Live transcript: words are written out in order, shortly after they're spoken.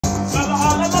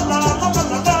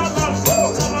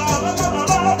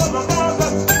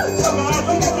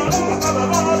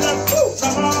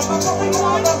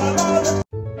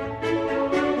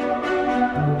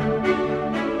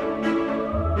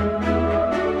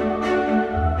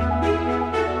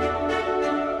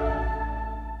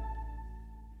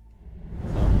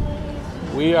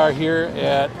We are here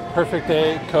at Perfect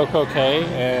Day Coco Cay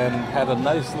and had a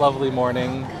nice, lovely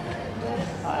morning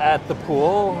at the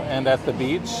pool and at the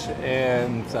beach.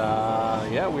 And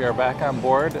yeah, we are back on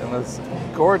board on this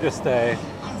gorgeous day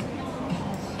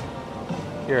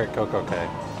here at Coco Cay.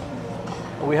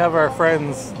 We have our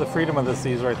friends, the Freedom of the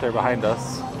Seas, right there behind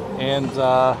us. And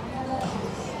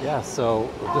yeah, so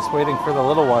we're just waiting for the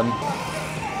little one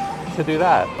to do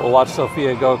that. We'll watch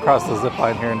Sophia go across the zip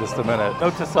line here in just a minute.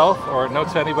 Note to self, or note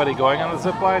to anybody going on the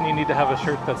zip line, you need to have a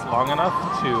shirt that's long enough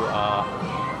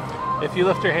to, if you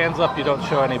lift your hands up, you don't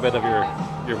show any bit of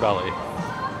your belly.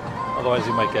 Otherwise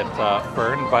you might get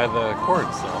burned by the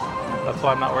cords. So that's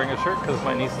why I'm not wearing a shirt, because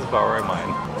my niece is borrowing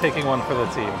mine. Taking one for the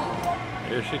team.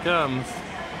 Here she comes.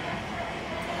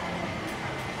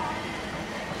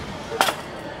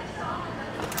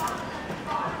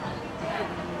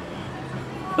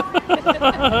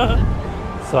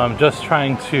 So I'm just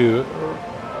trying to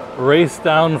race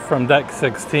down from deck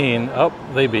 16. Oh,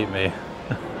 they beat me.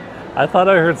 I thought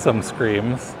I heard some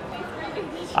screams.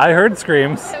 I heard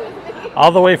screams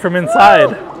all the way from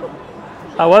inside.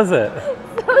 How was it?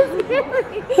 So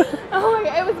scary. Oh my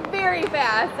God, it was very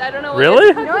fast. I don't know what.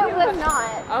 Really? No, it was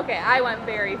not. Okay, I went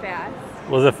very fast.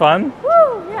 Was it fun?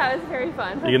 Woo! Yeah, it was very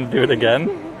fun. You gonna do it again?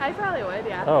 I probably would,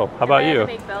 yeah. Oh, how about you?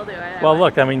 Make Bill do it. Well,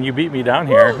 look, I mean, you beat me down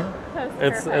here.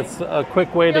 It's a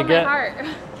quick way to get.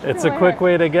 It's a quick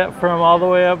way to get from all the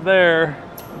way up there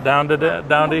down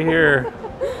to here.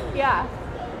 Yeah,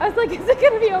 I was like, is it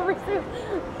gonna be over soon?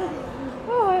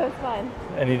 Oh, it was fun.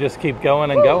 And you just keep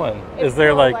going and going. Is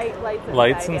there like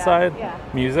lights inside? Yeah.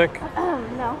 music?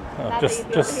 No. Oh,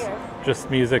 just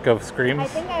music of screams. I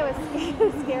think I was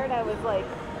scared. I was like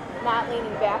not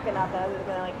leaning back enough that I was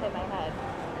gonna like hit my head.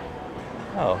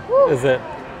 Oh, Woo. is it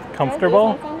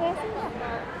comfortable?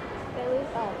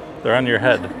 They're on your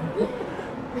head.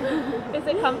 Is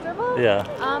it comfortable? Yeah.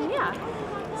 Yeah.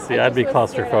 See, I'd be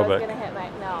claustrophobic.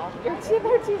 No,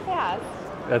 they're too fast.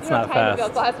 That's not fast. You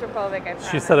feel claustrophobic, I promise.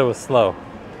 She said it was slow.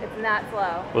 It's not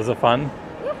slow. Was it fun?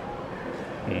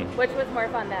 Yeah. Which was more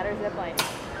fun, that or zip line?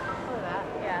 Oh, that.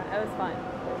 Yeah, it was fun.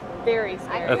 Very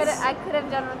scary. I could have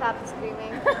done without the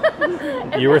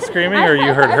screaming. You were screaming, or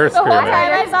you heard her screaming?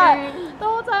 The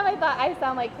whole time I thought I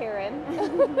sound like Karen.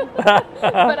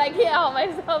 But I can't help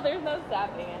myself. There's no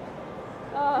stopping it.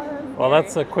 Oh, well,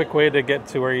 that's a quick way to get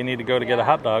to where you need to go to get a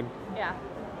hot dog. Yeah.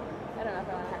 I don't know if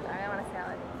I want a hot dog. I want a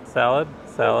salad. Salad?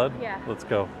 Salad? Yeah. Let's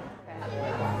go.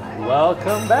 Okay.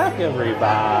 Welcome back,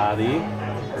 everybody.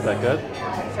 Is that good?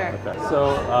 Sure. Okay.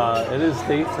 So it is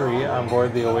day 3 on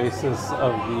board the Oasis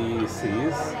of the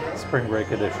Seas, Spring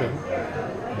Break Edition.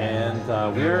 And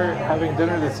we're having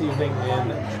dinner this evening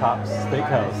in Chops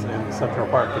Steakhouse in Central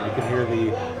Park. And you can hear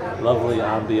the lovely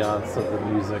ambiance of the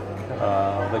music,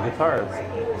 the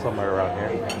guitars somewhere around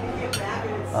here.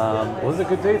 It was a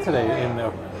good day today.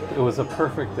 It was a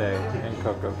perfect day in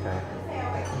Coco Cay,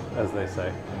 as they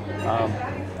say.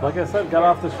 Like I said, got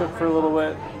off the ship for a little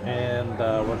bit and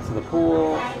went to the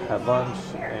pool, had lunch,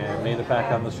 and made it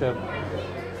back on the ship.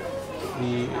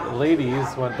 The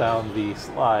ladies went down the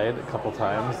slide a couple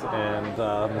times,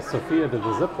 and Miss Sophia did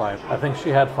the zip line. I think she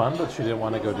had fun, but she didn't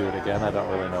want to go do it again. I don't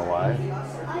really know why.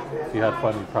 If you had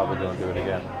fun, you probably don't do it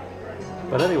again.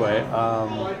 But anyway,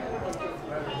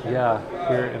 yeah,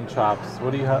 here in Chops.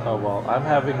 What do you have? Oh, well, I'm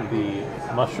having the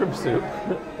mushroom soup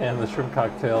and the shrimp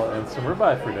cocktail and some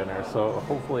ribeye for dinner, so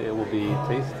hopefully it will be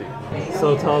tasty.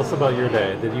 So tell us about your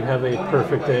day. Did you have a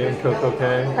perfect day in Coco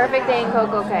Cay? Perfect day in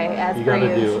Coco Cay, as you per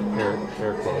gotta usual. do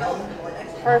air quotes.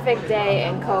 Perfect day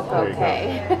in Coco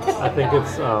Cay. I think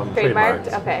it's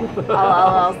trademarked. Okay,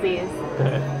 all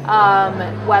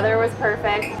LLCs. Weather was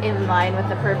perfect, in line with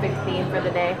the perfect theme for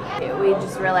the day. We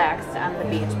just relaxed on the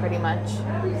beach, pretty much.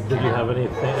 Did you have any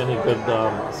good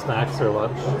snacks or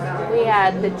lunch? We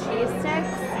had the cheese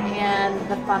sticks and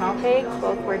the funnel cake.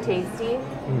 Both were tasty.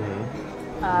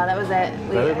 Mm-hmm. That was it.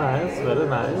 Very nice. Very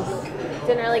nice.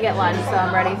 Didn't really get lunch, so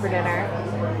I'm ready for dinner.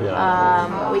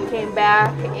 Yeah. We came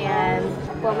back, and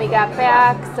when we got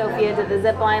back, Sophia did the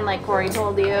zip line like Corey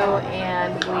told you,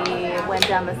 and we went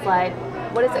down the slide.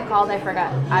 What is it called? I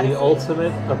forgot. The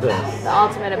Ultimate Abyss. The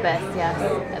Ultimate Abyss, yes.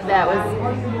 That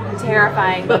was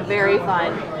terrifying, but very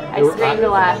fun. I screamed a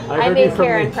lot. I made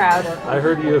Karen proud. I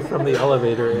heard you from the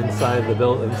elevator inside the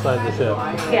ship.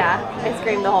 Yeah, I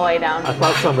screamed the whole way down. I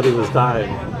thought somebody was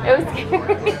dying. It was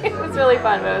scary. It was really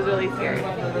fun, but it was really scary.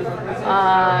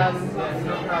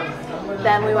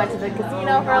 Then we went to the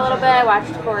casino for a little bit. I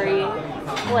watched Corey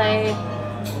play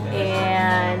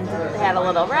and had a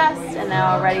little rest, and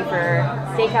now ready for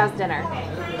steakhouse dinner.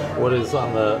 What is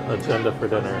on the agenda for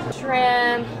dinner?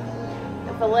 Shrimp,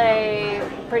 filet,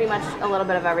 pretty much a little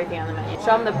bit of everything on the menu.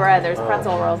 Show them the bread. There's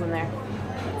pretzel rolls in there.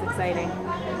 It's exciting.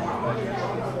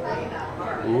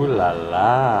 Ooh la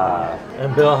la.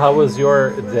 And Bill, how was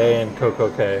your day in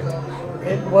Coco Cay?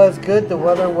 It was good. The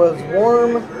weather was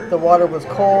warm. The water was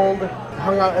cold.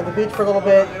 Hung out at the beach for a little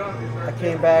bit. I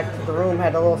came back to the room,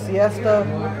 had a little siesta.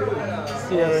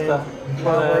 Siesta. And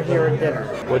now we're here at dinner.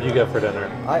 What did you get for dinner?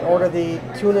 I ordered the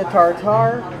tuna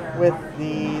tartare with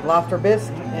the lobster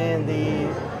bisque and the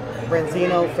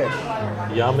branzino fish.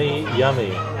 Yummy,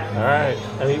 yummy. All right.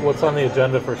 I mean, what's on the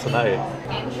agenda for tonight?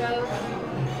 Game shows,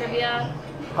 trivia.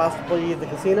 Possibly the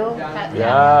casino.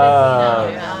 Yeah.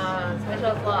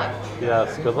 Special vlog.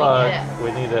 Yes, good luck.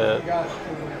 We need it.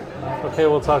 Okay,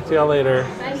 we'll talk to y'all later.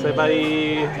 Bye. Say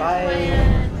bye.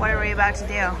 Bye. What are we about to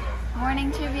do?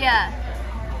 Morning trivia.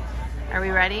 Are we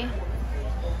ready?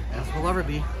 As we'll ever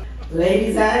be.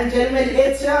 Ladies and gentlemen,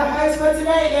 it's your host for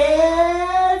today.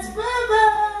 It's Bubba!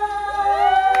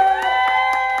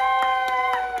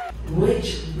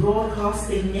 Which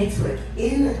broadcasting network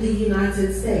in the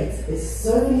United States is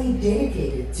solely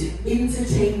dedicated to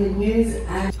entertainment news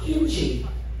and kimchi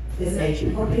is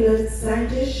a popular side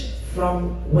dish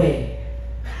from where?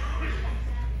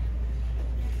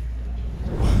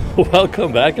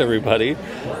 Welcome back, everybody,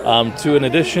 to an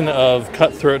edition of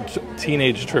Cutthroat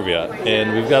Teenage Trivia.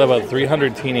 And we've got about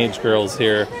 300 teenage girls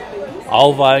here,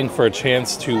 all vying for a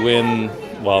chance to win.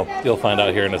 Well, you'll find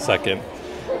out here in a second.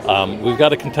 We've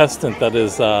got a contestant that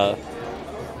is,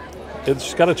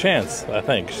 she's got a chance, I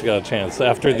think. She's got a chance.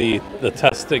 After the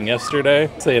testing yesterday,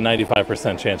 say a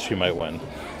 95% chance she might win.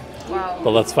 Wow.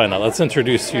 But let's find out. Let's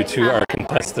introduce you to our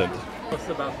contestant. Tell us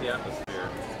about the atmosphere.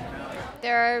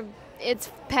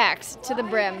 It's packed to the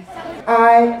brim.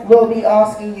 I will be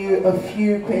asking you a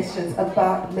few questions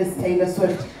about Miss Taylor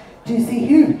Swift to see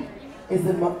who is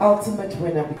the ultimate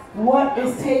winner. What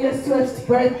is Taylor Swift's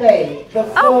birthday? The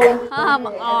full come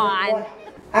birthday, on.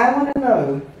 I want to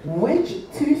know which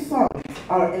two songs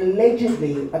are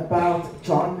allegedly about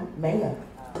John Mayer.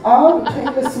 All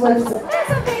Taylor Swift's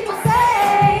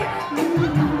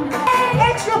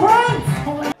extra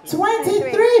points!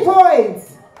 23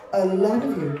 points! A lot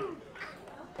of you.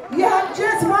 You have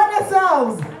just won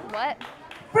yourselves! What?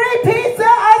 Free pizza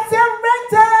at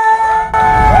Surrender!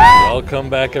 Welcome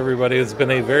back, everybody. It's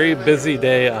been a very busy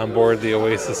day on board the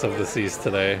Oasis of the Seas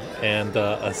today, and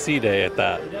a sea day at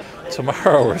that.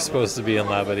 Tomorrow we're supposed to be in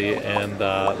Labadee, and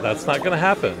that's not going to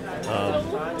happen.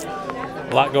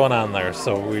 A lot going on there,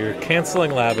 so we're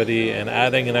canceling Labadee and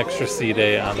adding an extra sea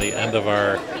day on the end of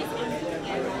our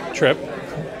trip.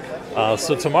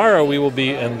 So tomorrow we will be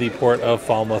in the port of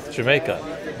Falmouth, Jamaica,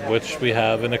 which we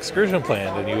have an excursion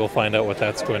planned, and you will find out what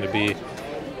that's going to be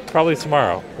probably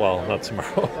tomorrow. Well, not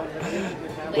tomorrow.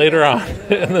 Later on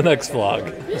in the next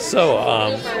vlog. So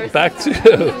back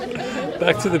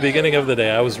to the beginning of the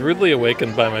day. I was rudely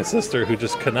awakened by my sister, who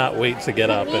just could not wait to get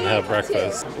up and have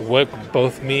breakfast. Woke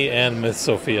both me and Miss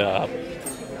Sophia up.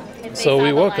 So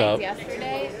we woke up.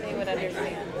 Yesterday, they would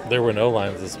understand. There were no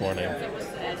lines this morning.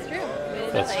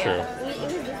 That's true.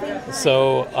 That's true.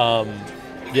 So,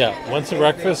 yeah, went to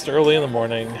breakfast early in the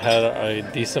morning, had a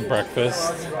decent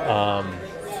breakfast,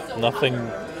 nothing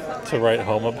to write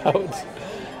home about,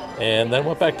 and then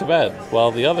went back to bed, while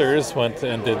the others went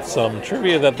and did some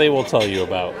trivia that they will tell you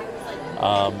about.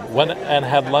 Went and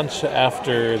had lunch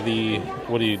after the,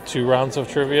 2 rounds of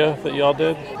trivia that y'all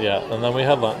did? Yeah, and then we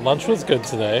had lunch. Lunch was good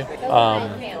today.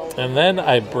 And then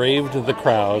I braved the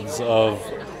crowds of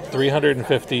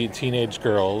 350 teenage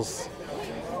girls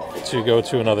to go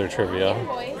to another trivia.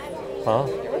 Huh?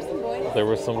 There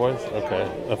were some boys? Okay.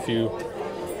 A few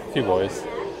boys.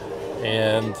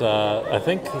 And I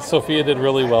think Sophia did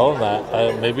really well in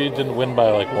that. Maybe you didn't win by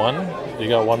like 1. You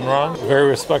got 1 wrong. Very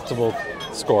respectable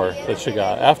score that she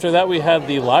got. After that, we had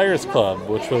the Liars Club,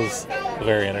 which was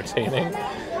very entertaining.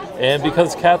 And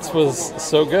because Cats was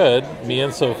so good, me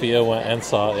and Sophia went and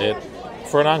saw it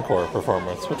for an encore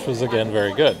performance, which was again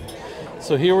very good.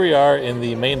 So here we are in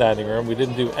the main dining room. We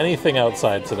didn't do anything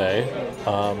outside today.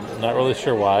 Not really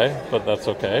sure why, but that's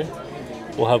okay.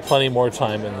 We'll have plenty more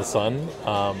time in the sun.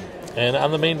 And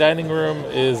on the main dining room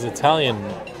is Italian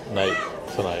night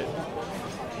tonight.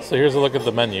 So here's a look at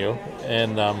the menu.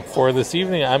 And for this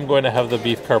evening, I'm going to have the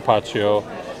beef carpaccio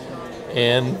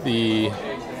and the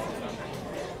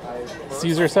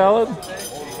Caesar salad.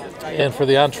 And for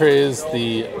the entrees,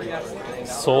 the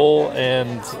sole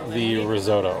and the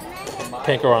risotto.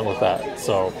 Can't go wrong with that.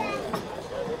 So,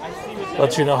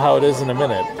 let you know how it is in a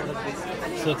minute.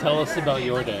 So tell us about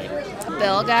your day.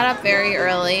 Bill got up very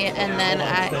early, and then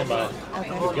Stand by.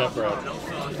 Okay. We've got bread.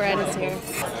 Brad is here.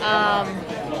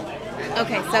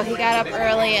 Okay, so he got up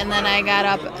early, and then I got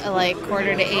up like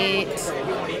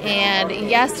 7:45. And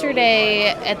yesterday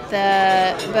at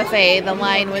the buffet, the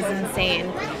line was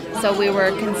insane. So we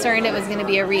were concerned it was going to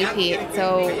be a repeat.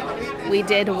 So we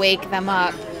did wake them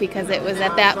up because it was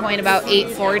at that point about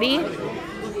 8:40.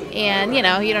 And, you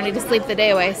know, you don't need to sleep the day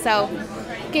away. So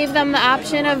gave them the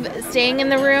option of staying in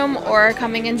the room or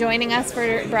coming and joining us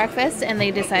for breakfast, and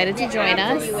they decided to join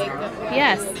us.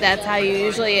 Yes, that's how you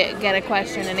usually get a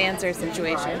question and answer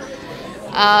situation.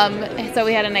 So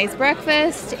we had a nice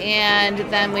breakfast, and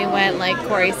then we went, like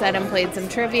Corey said, and played some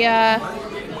trivia.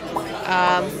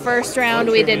 First round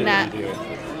we did not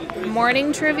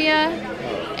morning trivia,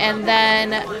 and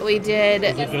then we did.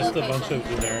 Is it just a bunch of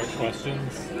generic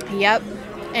questions? Yep.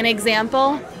 An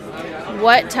example: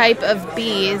 what type of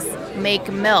bees make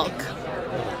milk?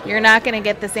 You're not going to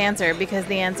get this answer because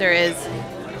the answer is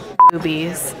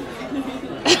boobies.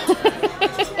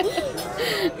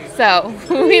 So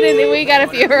we got a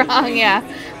few wrong, yeah.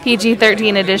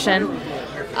 PG-13 edition.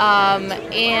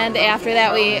 And after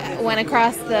that, we went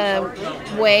across the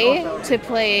way to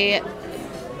play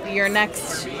your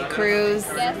next cruise.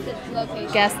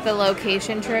 Guess the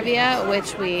location trivia,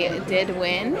 which we did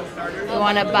win. We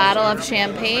won a bottle of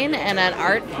champagne and an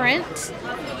art print.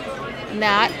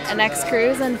 Not a next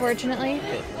cruise, unfortunately.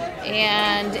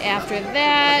 And after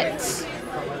that,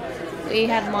 we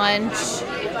had lunch.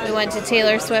 We went to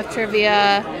Taylor Swift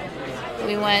trivia.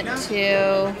 We went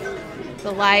to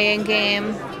the Lion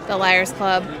game, the Liars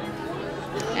Club.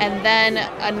 And then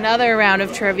another round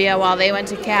of trivia while they went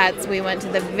to Cats. We went to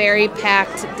the very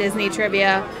packed Disney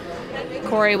trivia.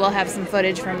 Corey will have some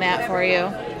footage from that for you.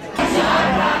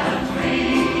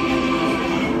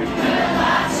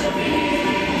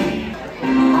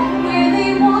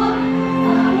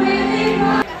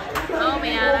 Oh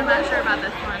man, I'm not sure about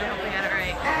this one. I hope we got it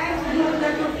right.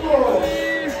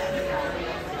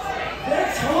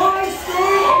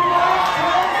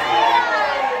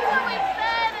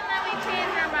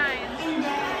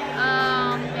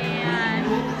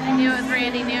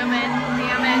 Randy Newman,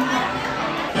 damn it.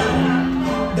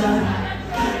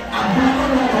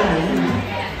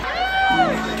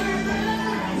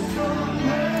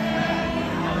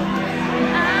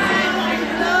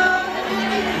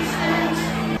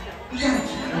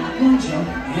 One jump,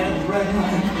 and red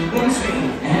line, one swing,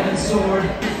 and a sword.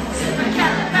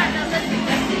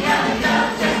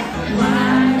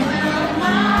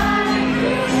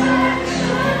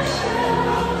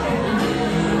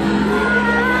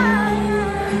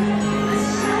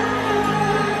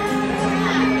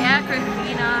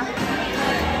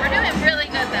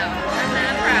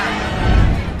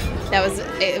 That was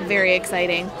very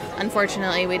exciting.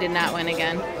 Unfortunately, we did not win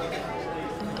again.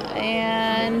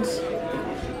 And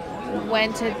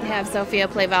went to have Sophia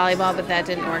play volleyball, but that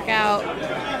didn't work out.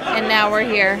 And now we're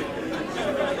here.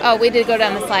 Oh, we did go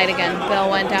down the slide again. Bill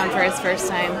went down for his first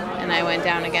time, and I went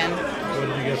down again. What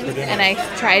did you get for dinner? And I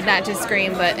tried not to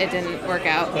scream, but it didn't work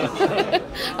out.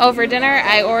 Oh, for dinner,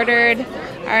 I ordered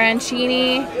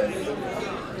arancini,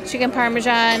 chicken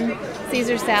parmesan,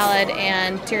 Caesar salad,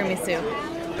 and tiramisu.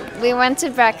 We went to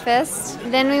breakfast.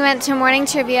 Then we went to morning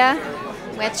trivia,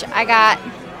 which I got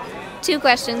 2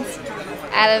 questions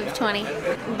out of 20.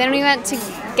 Then we went to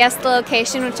guess the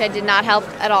location, which I did not help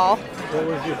at all. What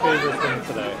was your favorite thing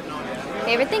today?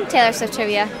 Favorite thing? Taylor Swift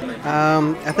trivia.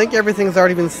 I think everything's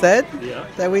already been said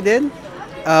that we did.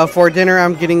 For dinner,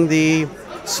 I'm getting the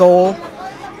sole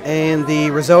and the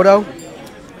risotto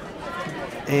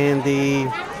and the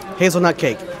hazelnut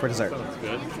cake for dessert. Sounds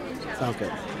good. Sounds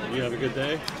good. You have a good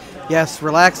day? Yes,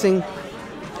 relaxing.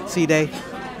 Sea day.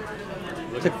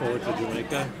 Looking forward to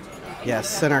Jamaica?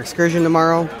 Yes, and our excursion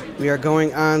tomorrow. We are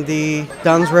going on the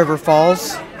Dunn's River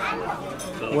Falls,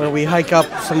 where we hike up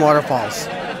some waterfalls.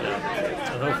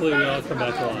 And hopefully we all come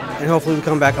back alive. And hopefully we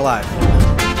come back alive.